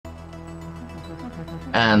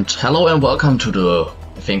And hello and welcome to the,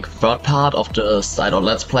 I think, third part of the side of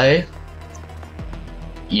Let's Play.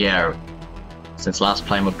 Yeah, since last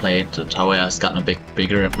time we played, the tower has gotten a bit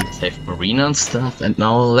bigger and we saved marina and stuff, and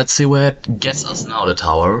now let's see where it gets us now, the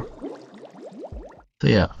tower. So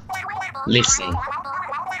yeah, listen.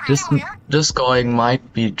 This going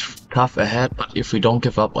might be tough ahead, but if we don't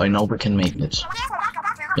give up, I know we can make it.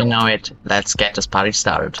 You know it, let's get this party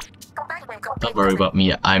started. Don't worry about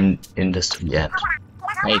me, I'm in this to the end.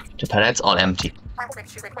 Hey, the palette's all empty.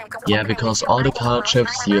 Yeah, because all the color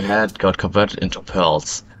chips you had got converted into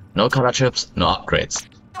pearls. No color chips, no upgrades.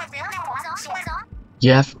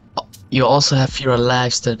 You also have fewer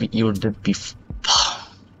lives than you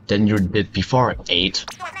did before 8.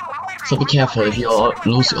 So be careful, if you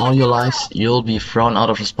lose all your lives, you'll be thrown out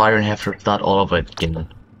of the spire and have to start all over again.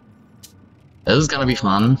 This is gonna be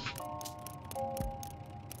fun.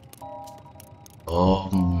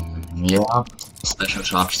 Yeah, special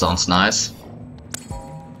charge sounds nice.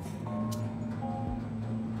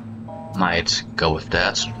 Might go with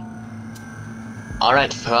that.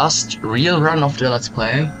 Alright, first real run of the Let's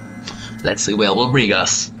Play. Let's see where it will bring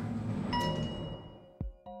us.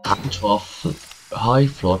 Hunt of high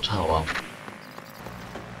floor tower.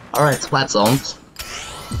 Alright, splat zones.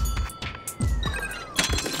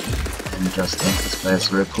 Let me just ink this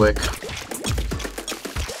place real quick.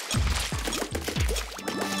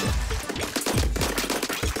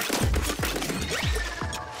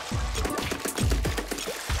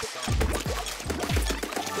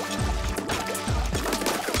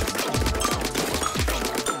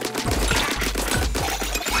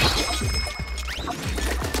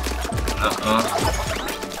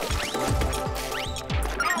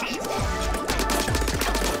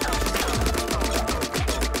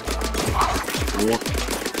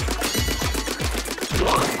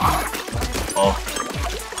 Oh.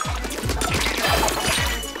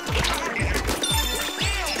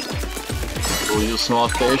 Do you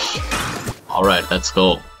smart fish? Alright, let's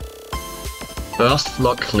go. First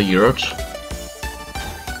floor cleared.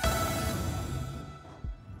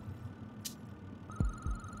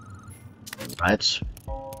 Right.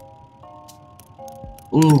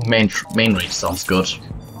 Ooh, main reach sounds good.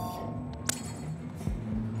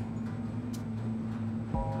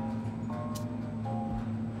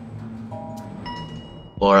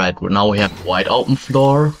 Alright, now we have wide open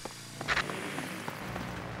floor.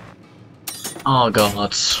 Oh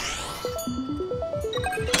god.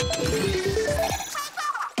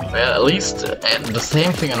 Well, at least and the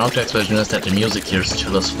same thing in Objects version is that the music here is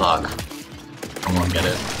chill as fuck. Come on, get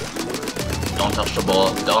it. Don't touch the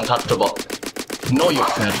ball, don't touch the ball. No, you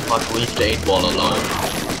fat fuck, leave the 8 ball alone.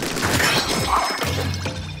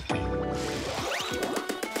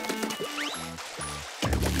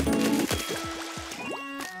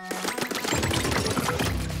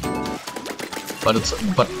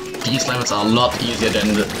 But these levels are a lot easier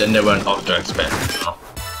than they were in Objects version. You know?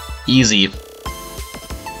 Easy.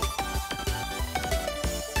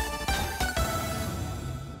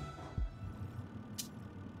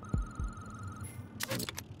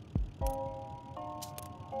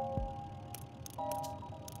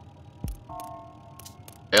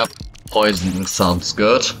 Yep, poisoning sounds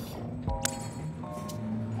good.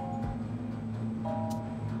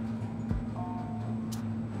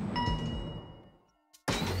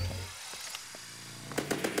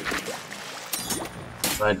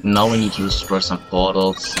 Right, now we need to destroy some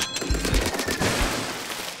portals.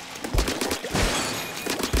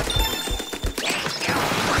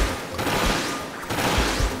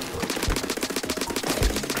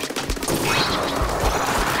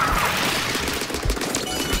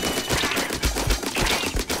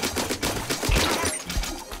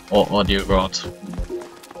 Oh dear god.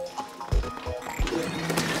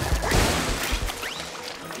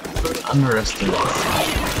 Underestimate.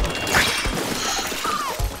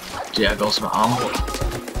 There goes my armor.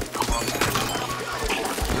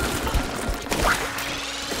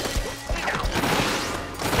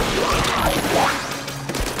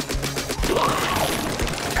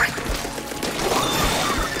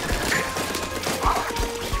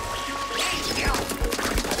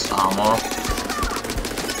 That's armor.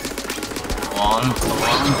 One.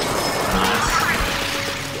 Nice.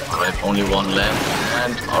 Alright, only one left,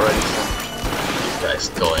 and already these guys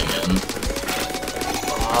going in.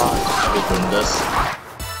 How are we doing this?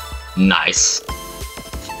 Nice.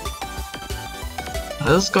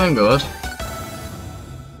 This is going good.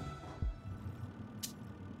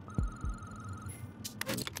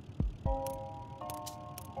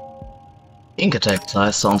 Ink attack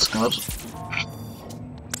size sounds good.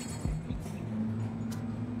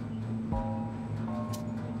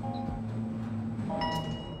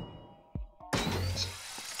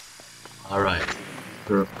 Alright.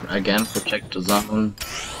 Again, protect the zone.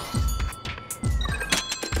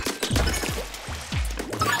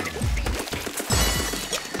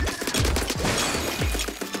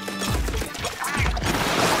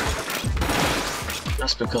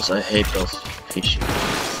 Just because I hate those fishy.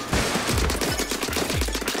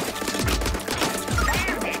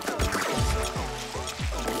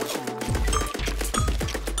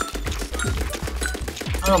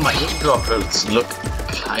 Oh, my airdrops look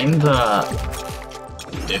kinda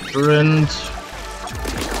different.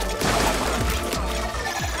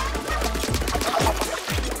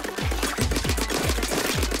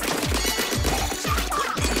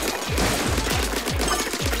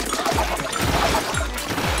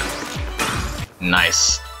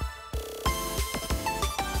 Nice.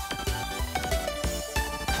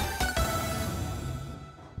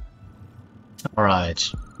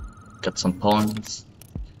 Alright. Got some points.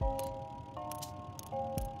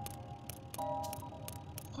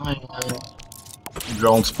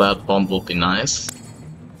 Drone splat bomb will be nice.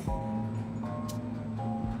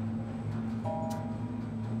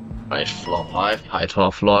 Right, floor 5, high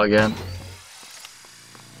tower floor again.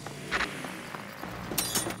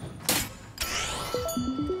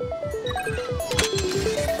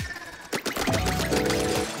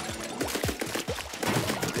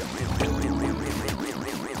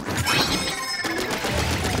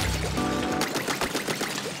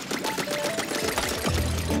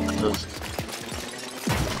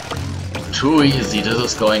 Too easy, this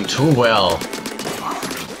is going too well.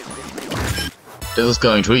 This is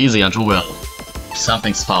going too easy and too well.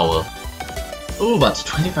 Something's foul. Ooh, but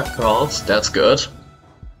 25 crowds, that's good.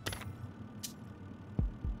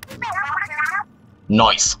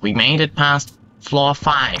 Nice, we made it past floor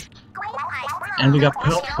 5. And we got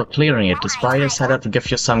perks for clearing it. The spider set up to give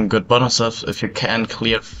you some good bonuses if you can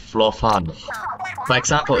clear floor 5. For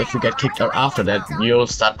example, if you get kicked out after that, you'll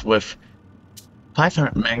start with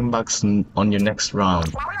 500 megabucks on your next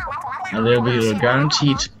round, and there will be a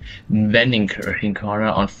guaranteed vending corner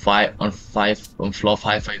on floor 5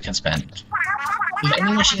 where you can spend. The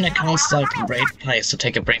vending machine accounts like a great place to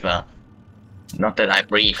take a breather. Not that I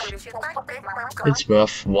breathe. It's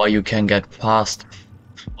worth why you can get past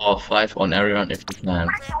floor 5 on everyone if you plan.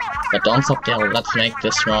 But don't stop there. Let's make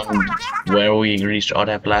this round where we reach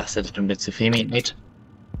order blasted to Mitsufimi 8.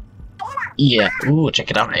 Yeah, ooh,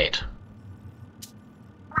 check it out, 8.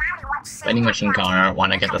 Vending machine counter,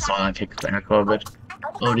 wanna get the song and kick back a bit.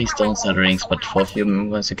 All these don't sell rings, but for a few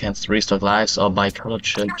members you can restock lives or buy colored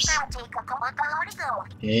chips.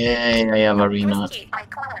 Yeah, Marina.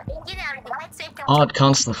 Oh, it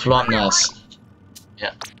counts the floor, nice.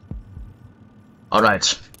 Yeah.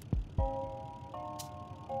 Alright.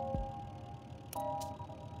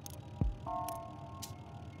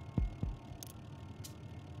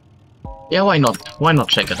 Yeah, why not? Why not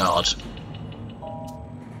check it out?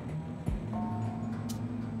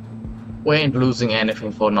 We ain't losing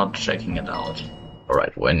anything for not checking it out.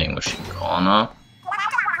 Alright, vending machine corner.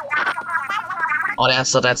 Oh,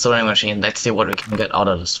 that's the vending machine. Let's see what we can get out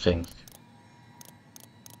of this thing.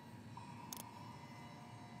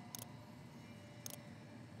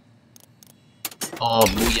 Oh,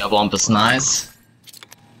 Booyah Bomb is nice.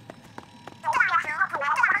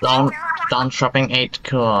 Down shopping 8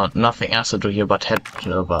 nothing else to do here but head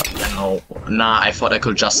over. No, nah, I thought I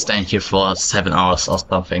could just stand here for 7 hours or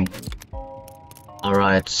something.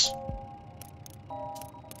 Alright.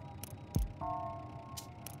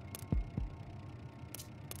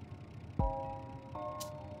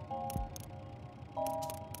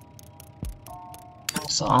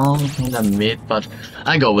 So, in the mid, but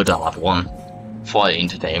I go with the hard one for the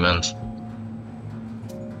entertainment.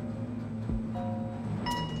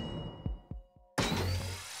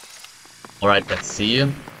 Alright, let's see.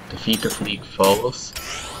 Defeat the fleet foes.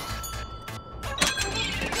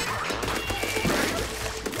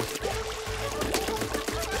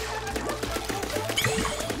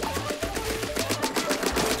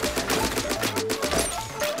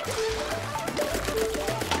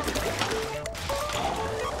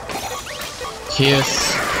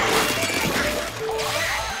 Kiss.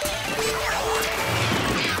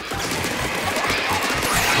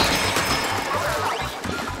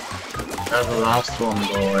 That's the last one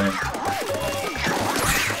going.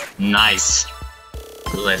 Nice.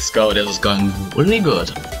 Let's go, this is going really good.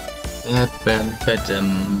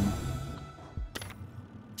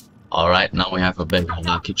 Alright, now we have a bed in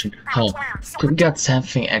the kitchen. Oh, do we get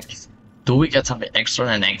something extra? Do we get something extra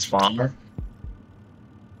in the next farmer?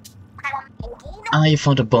 Ah, you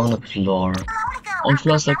found a bonus floor. On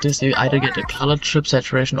floors like this, you either get a color chip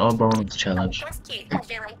saturation or a bonus challenge.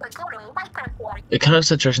 The color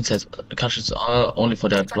saturation sets the color chips are only for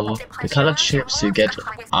that floor. The color chips you get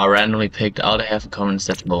are randomly picked out. They have a common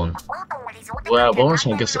stat bonus. Where a bonus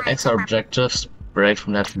challenge gives extra objectives right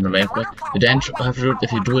from the main point. You then have to do it.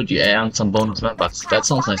 If you do it, you earn some bonus members. That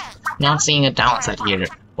sounds nice. Not seeing a downside here.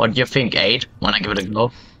 What do you think, 8? Wanna give it a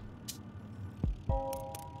go?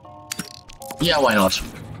 Yeah, why not?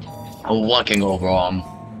 What can go wrong?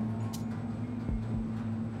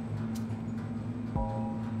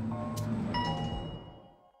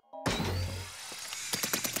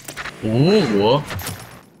 Ooh,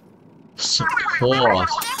 support.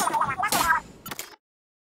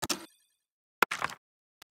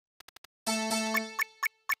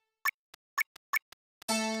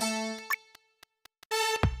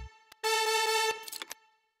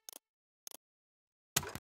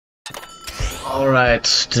 Alright,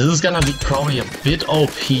 this is gonna be probably a bit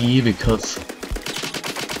OP because the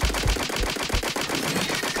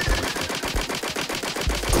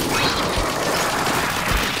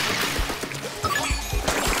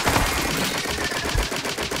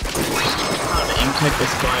impact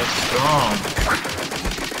is quite strong.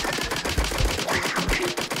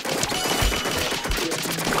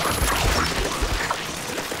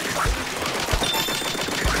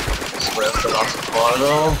 Where's the last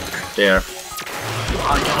portal? There.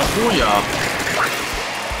 I got a booyah!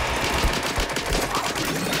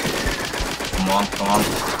 Come on, come on.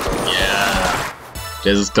 Yeah!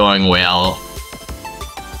 This is going well.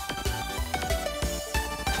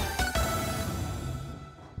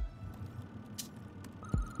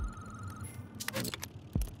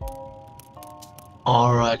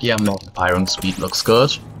 Alright, yeah, more firing speed looks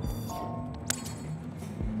good.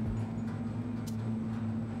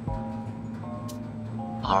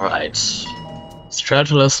 Alright.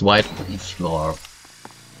 Stratalus white on floor.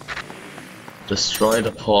 Destroy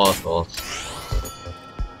the portals.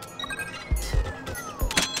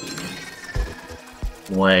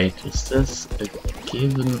 Wait, is this a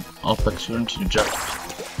given opportunity to just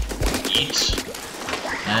eat?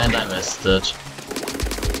 And I missed it.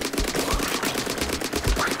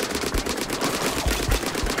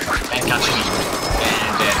 And catch me.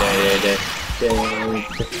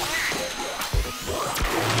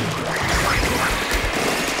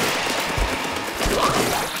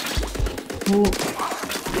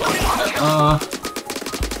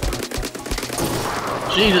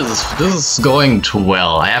 Gee, this is going too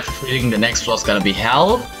well. I have a feeling the next floor is gonna be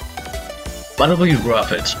hell, but it'll be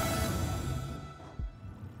worth it.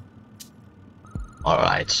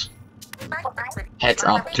 Alright. Heads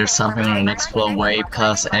up, there's something on the next floor way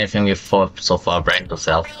past anything we've fought so far. Brain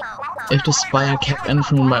yourself. If the spire kept in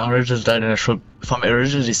from my original design,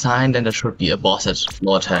 then there should be a boss at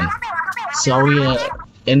floor 10. So we're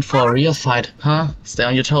in for a real fight, huh? Stay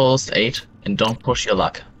on your toes, 8, and don't push your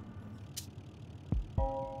luck.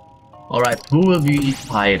 Alright, who will we be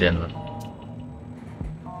fighting?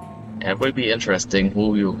 It will be interesting who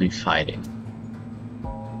we will be fighting.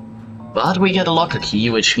 But we get a locker key,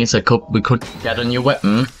 which means we could get a new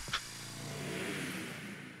weapon.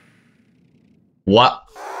 What?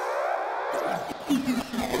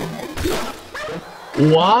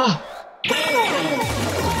 What?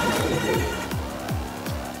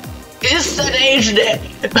 Is that Agent?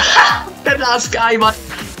 The last guy, but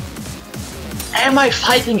am I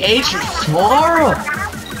fighting Agent 4?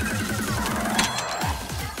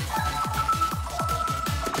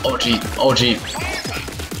 OG.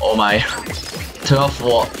 Oh my. Turf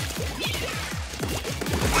war.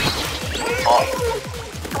 Oh.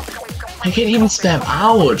 I can't even spam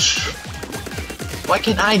ouch. Why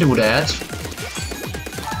can't I do that?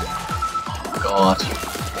 Oh god.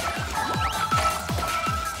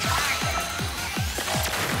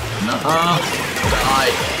 Nuh-uh.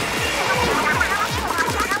 Die.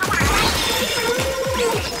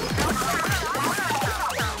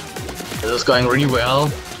 This is going really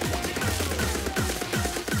well.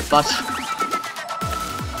 But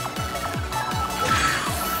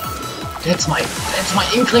that's my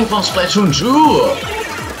inkling from Splatoon 2.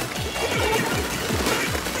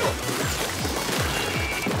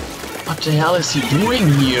 What the hell is he doing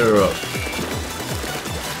here?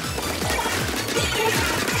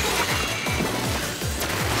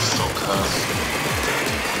 So cursed.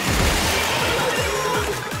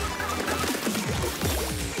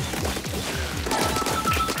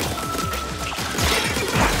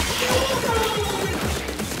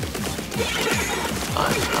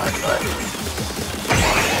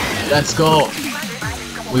 Let's go!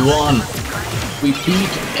 We won! We beat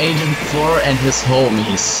Agent 4 and his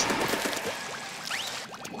homies.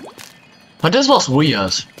 But this was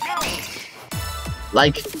weird.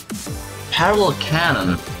 Like, parallel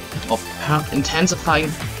cannon of intensifying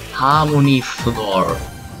harmony floor.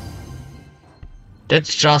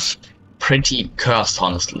 That's just pretty cursed,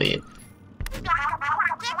 honestly.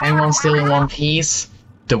 Anyone still in One Piece?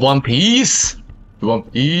 The One Piece? The One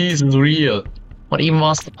Piece is real. What even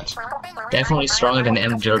was that? Definitely stronger than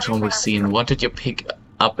any Gelaton we've seen. What did you pick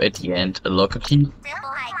up at the end? A locker key?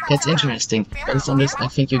 That's interesting. Based on this, I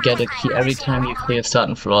think you get a key every time you clear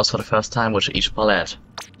certain floors for the first time with each palette.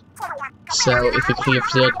 So if we clear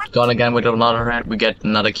third gone again with another red, we get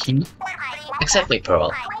another key? Exactly,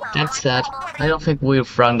 Pearl. That said, I don't think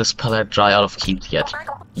we've run this palette dry out of keys yet.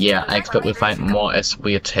 Yeah, I expect we'll find more as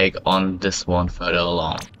we take on this one further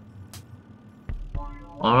along.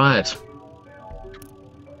 Alright.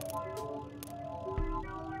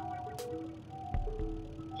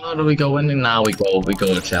 How do we go in? Now we go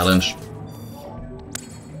to challenge.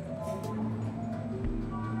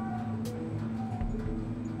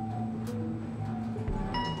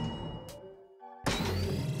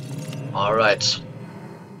 Alright.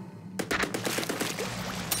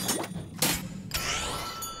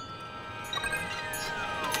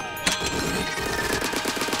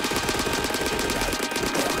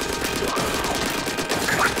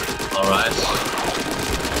 Alright.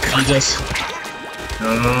 Jesus.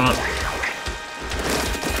 No.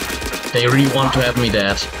 They really want to have me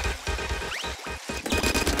dead.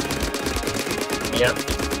 Yep.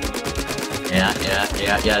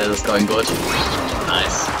 Yeah, this is going good.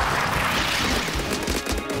 Nice.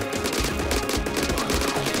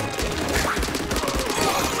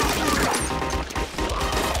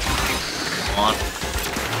 Come on.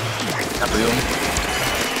 Kaboom.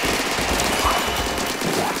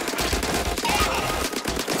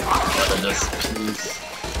 This, please.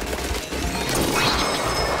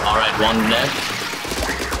 Alright, one left.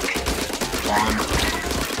 One.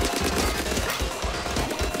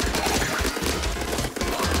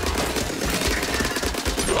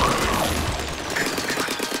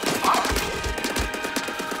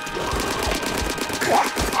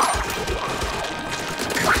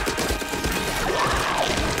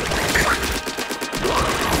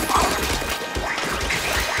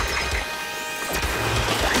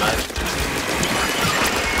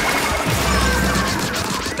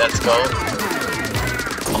 Let's go.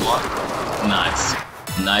 Come on.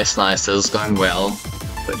 Nice. Nice. This is going well.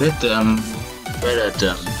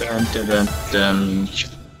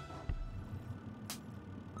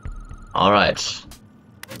 Alright.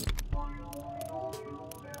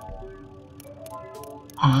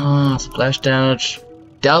 Splash damage.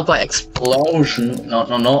 Dealt by explosion.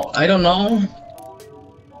 No. I don't know.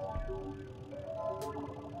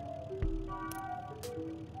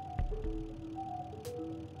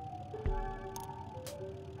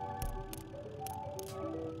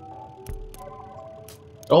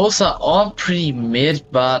 Those are all pretty mid,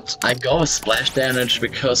 but I go with splash damage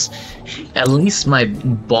because at least my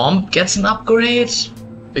bomb gets an upgrade.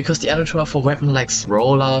 Because the other two are for weapon like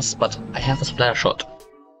rollers, but I have a splash shot.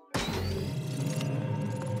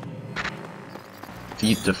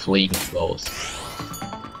 Feed the fleeing foes.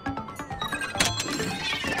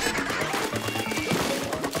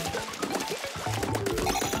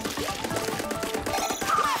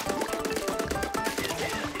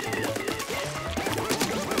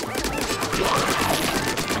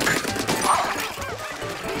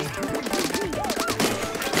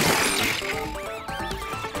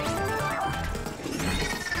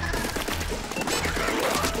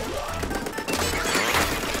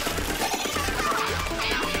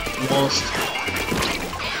 Almost.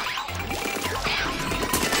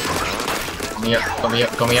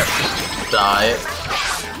 Come here. Die.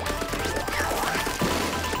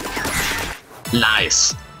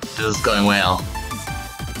 Nice. This is going well.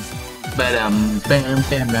 Bam.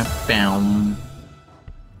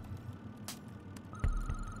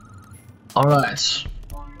 Alright.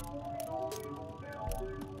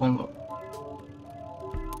 One more.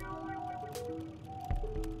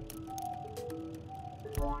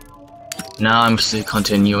 Now I'm still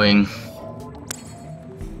continuing.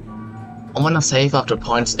 I wanna save after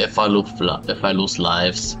points if I lose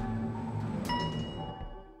lives.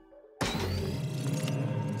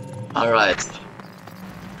 Alright.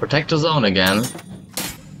 Protect the zone again.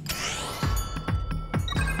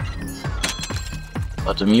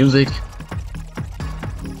 But the music...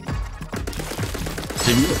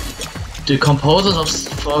 The composers of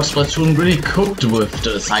Splatoon really cooked with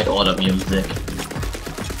the side order music.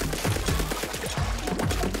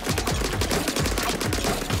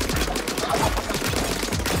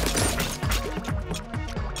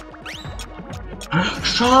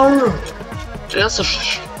 Sure!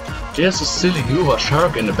 There's a silly goober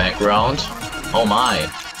shark in the background. Oh my.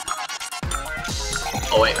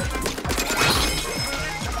 Oh wait.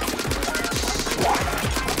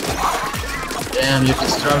 Damn, you're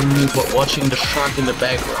disturbing me for watching the shark in the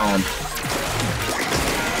background.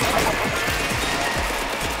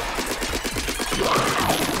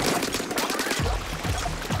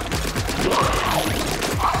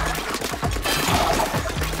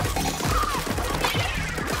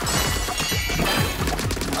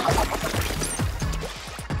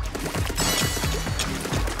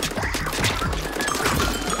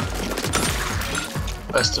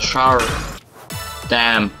 Where's the shark?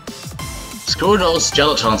 Damn. Screw those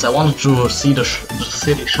skeletons, I wanted to see the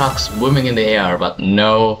city shark swimming in the air, but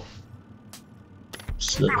no.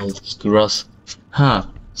 Screw us. Huh.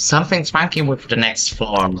 Something's funky with the next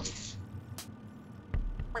form.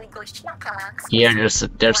 Here, there's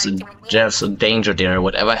a danger there.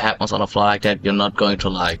 Whatever happens on a floor like that, you're not going to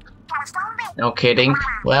like. No kidding.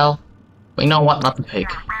 Well, we know what not to pick.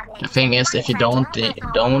 The thing is, if you don't,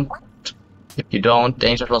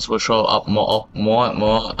 danger floors will show up more and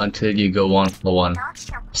more until you go 1 for 1.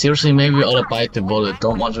 Seriously, maybe we ought to bite the bullet.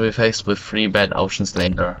 Don't want to be faced with 3 bad options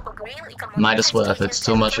later. Might as well, if it's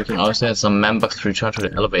too much, we can also have some members return to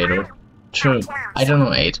the elevator. True. I don't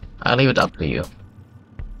know, 8. I'll leave it up to you.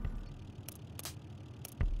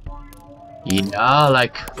 Yeah,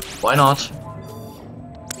 like, why not?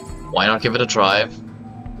 Why not give it a try?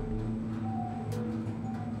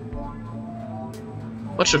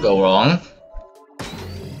 What should go wrong?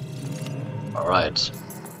 Alright.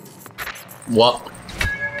 What?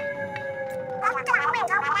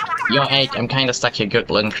 Yo, 8, I'm kinda stuck here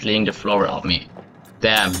giggling, cleaning the floor out me.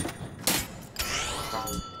 Damn.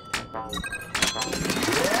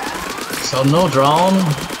 So no drown?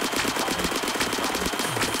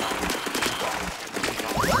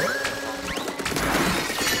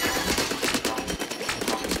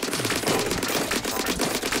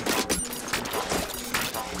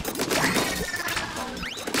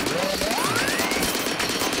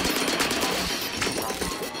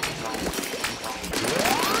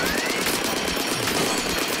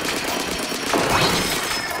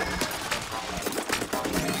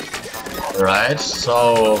 Right,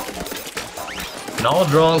 so no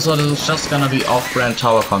drones, so this is just gonna be off-brand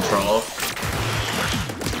tower control.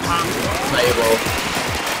 Playable.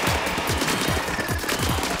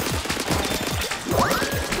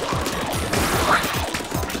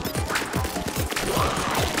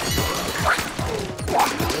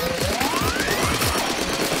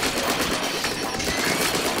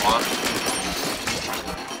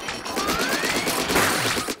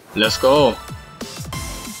 Let's go.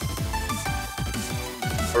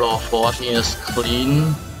 Floor 14 is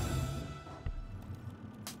clean.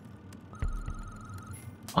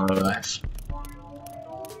 Alright.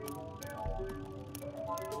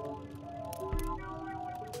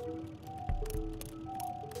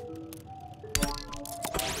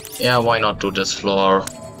 Yeah, why not do this floor?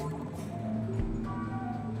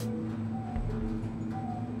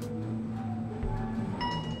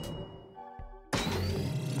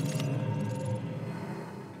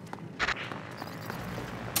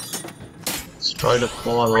 Destroy the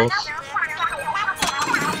portals.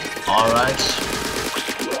 Alright.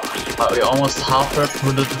 But we're almost halfway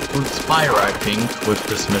through the spire, I think, with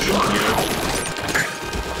this mission here.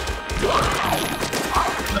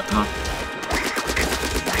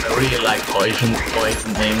 I really like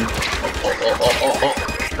poisoning.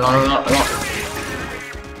 Oh.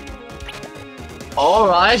 No.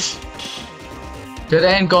 Alright. That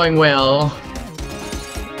ain't going well.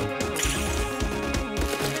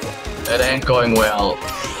 That ain't going well.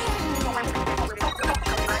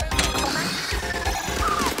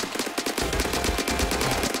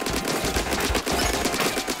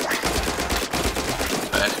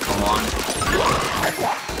 Alright, come on.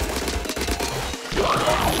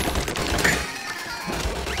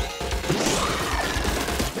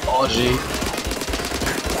 Oh gee.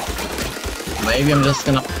 Maybe I'm just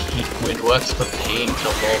gonna keep it works for paint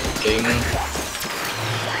the whole thing.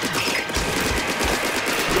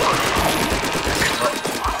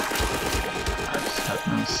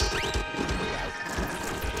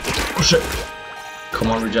 Oh shit! Come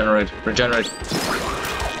on, regenerate.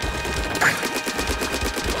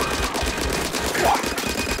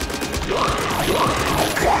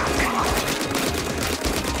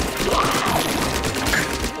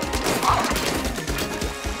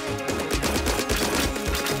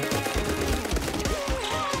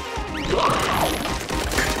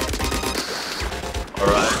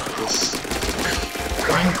 Alright, this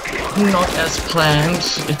going not as planned.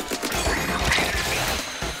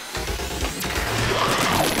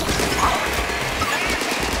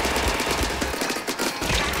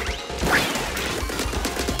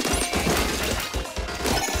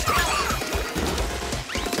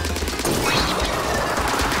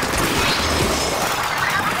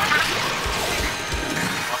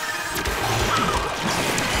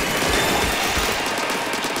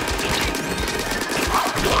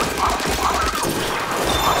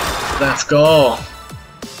 Let's go!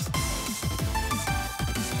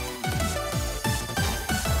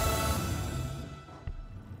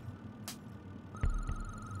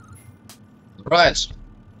 Right.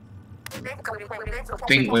 I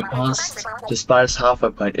think we passed the spider's halfway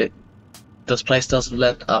point. This place doesn't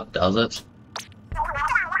let up, does it?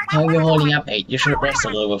 How are you holding up, 8? You should rest a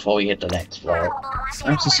little before we hit the next floor.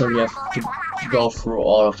 I'm so sorry I have to go through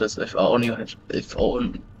all of this. If only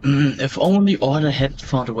Order had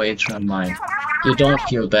found a way to unwind. You don't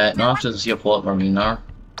feel bad, none of this is your fault, Marina.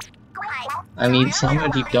 I mean, somewhere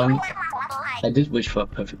deep down, I did wish for a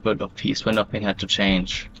perfect world of peace when nothing had to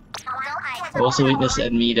change. There was a weakness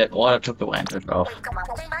in me that Order took advantage of.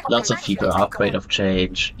 Lots of people are afraid of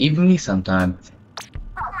change, even me sometimes.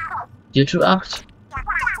 You too, Acht?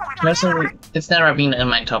 Personally, it's never been in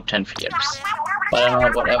my top 10 fears. But I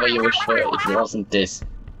know whatever you wish for, it wasn't this.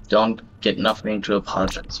 Don't get nothing to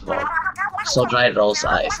apologize for. So dry those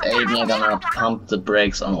eyes. Ain't gonna pump the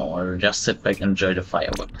brakes on Order. Just sit back and enjoy the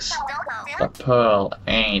fireworks. But Pearl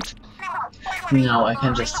ain't. No, I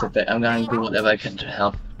can't just sit back. I'm gonna do whatever I can to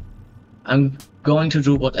help. I'm going to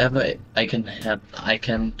do whatever I can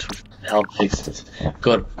to help fix this.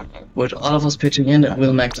 Good. With all of us pitching in, it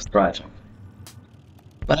will make this brighter.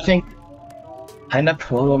 But I think kinda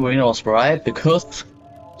Pearl Marina was right, because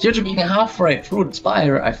due to being halfway through the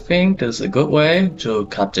spire, I think this is a good way to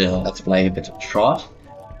cut the let's play a bit short.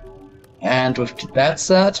 And with that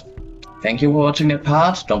said, thank you for watching that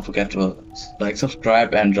part. Don't forget to like,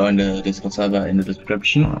 subscribe, and join the Discord server in the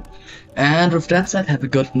description. And with that said, have a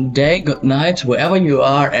good day, good night, wherever you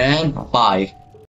are, and bye.